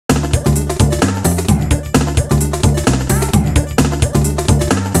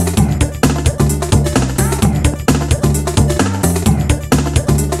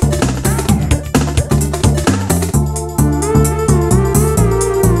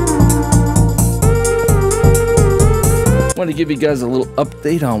Want to give you guys a little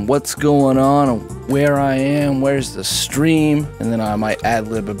update on what's going on, where I am, where's the stream, and then I might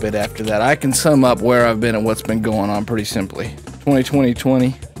ad-lib a bit after that. I can sum up where I've been and what's been going on pretty simply.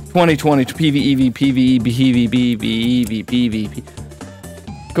 2020, PVEV, PVEV.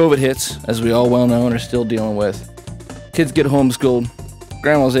 COVID hits, as we all well know and are still dealing with. Kids get homeschooled.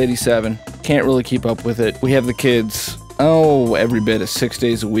 Grandma's 87. Can't really keep up with it. We have the kids, every bit of 6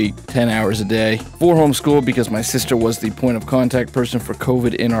 days a week, 10 hours a day. For homeschool because my sister was the point of contact person for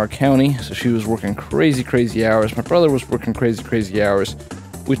COVID in our county. So she was working crazy hours. My brother was working crazy hours.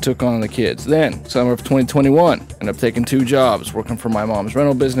 We took on the kids. Then, summer of 2021, ended up taking 2 jobs, working for my mom's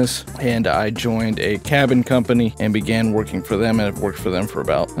rental business, and I joined a cabin company and began working for them, and I've worked for them for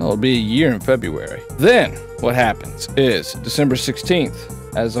about, it'll be a year in February. Then, what happens is, December 16th,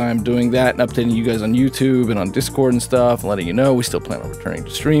 as I'm doing that and updating you guys on YouTube and on Discord and stuff, and letting you know we still plan on returning to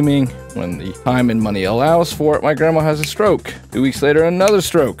streaming when the time and money allows for it, my grandma has a stroke. 2 weeks later, another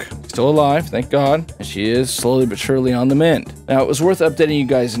stroke. Still alive, thank God, and she is slowly but surely on the mend. Now, it was worth updating you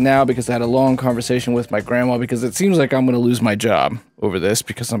guys now because I had a long conversation with my grandma because it seems like I'm going to lose my job over this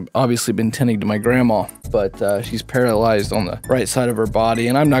because I'm obviously been tending to my grandma, but she's paralyzed on the right side of her body,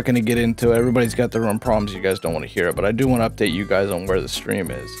 and I'm not going to get into it. Everybody's got their own problems. You guys don't want to hear it, but I do want to update you guys on where the stream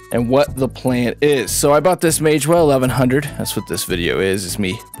is and what the plan is. So I bought this Magewell 1100. That's what this video is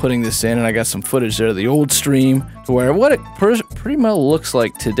me putting this in, and I got some footage there of the old stream to where what it pretty much looks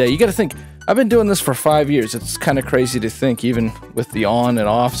like today. You got to think, I've been doing this for 5 years. It's kind of crazy to think, even with the on and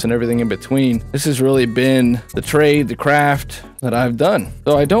offs and everything in between, this has really been the trade, the craft that I've done.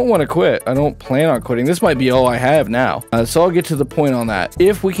 So I don't want to quit. I don't plan on quitting. This might be all I have now. So I'll get to the point on that.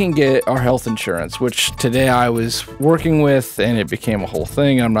 If we can get our health insurance, which today I was working with and it became a whole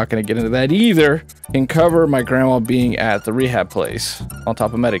thing, I'm not going to get into that either, can cover my grandma being at the rehab place on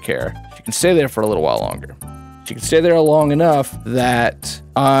top of Medicare. She can stay there for a little while longer. She can stay there long enough that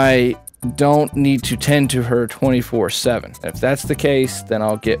I don't need to tend to her 24/7. If that's the case, then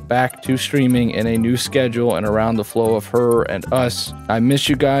I'll get back to streaming in a new schedule and around the flow of her and us. I miss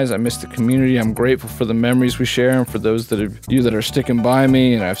you guys. I miss the community. I'm grateful for the memories we share and for those that are sticking by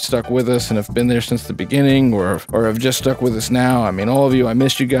me and have stuck with us and have been there since the beginning or have just stuck with us now. I mean, all of you, I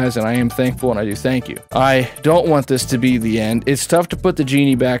miss you guys and I am thankful and I do thank you. I don't want this to be the end. It's tough to put the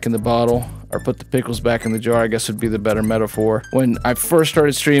genie back in the bottle, or put the pickles back in the jar, I guess would be the better metaphor. When I first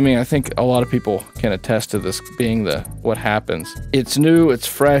started streaming, I think a lot of people can attest to this being what happens. It's new, it's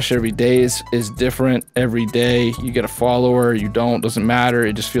fresh, every day is different. Every day you get a follower, you don't, doesn't matter.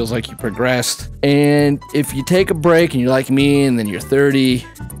 It just feels like you progressed. And if you take a break and you're like me and then you're 30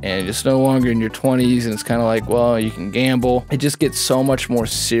 and it's no longer in your 20s and it's kind of like, well, you can gamble, it just gets so much more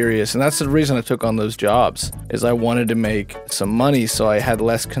serious. And that's the reason I took on those jobs, is I wanted to make some money so I had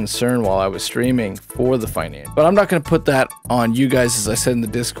less concern while I was streaming for the finance. But I'm not going to put that on you guys, as I said in the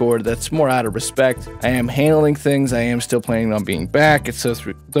Discord. That's more out of respect. I am handling things. I am still planning on being back. It's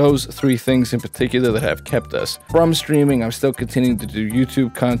those 3 things in particular that have kept us from streaming. I'm still continuing to do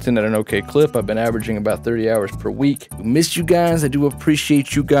YouTube content at an okay clip. I've been averaging about 30 hours per week. I miss you guys. I do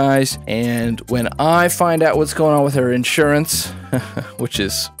appreciate you guys. And when I find out what's going on with her insurance, which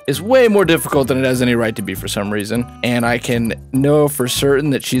is way more difficult than it has any right to be for some reason, and I can know for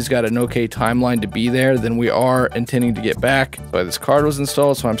certain that she's got an okay timeline to be there, then we are intending to get back. That's why this card was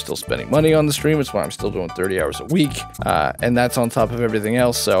installed, so I'm still spending money on the stream. It's why I'm still doing 30 hours a week, and that's on top of everything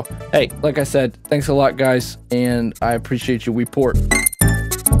else. So, hey, like I said, thanks a lot, guys, and I appreciate you. We port.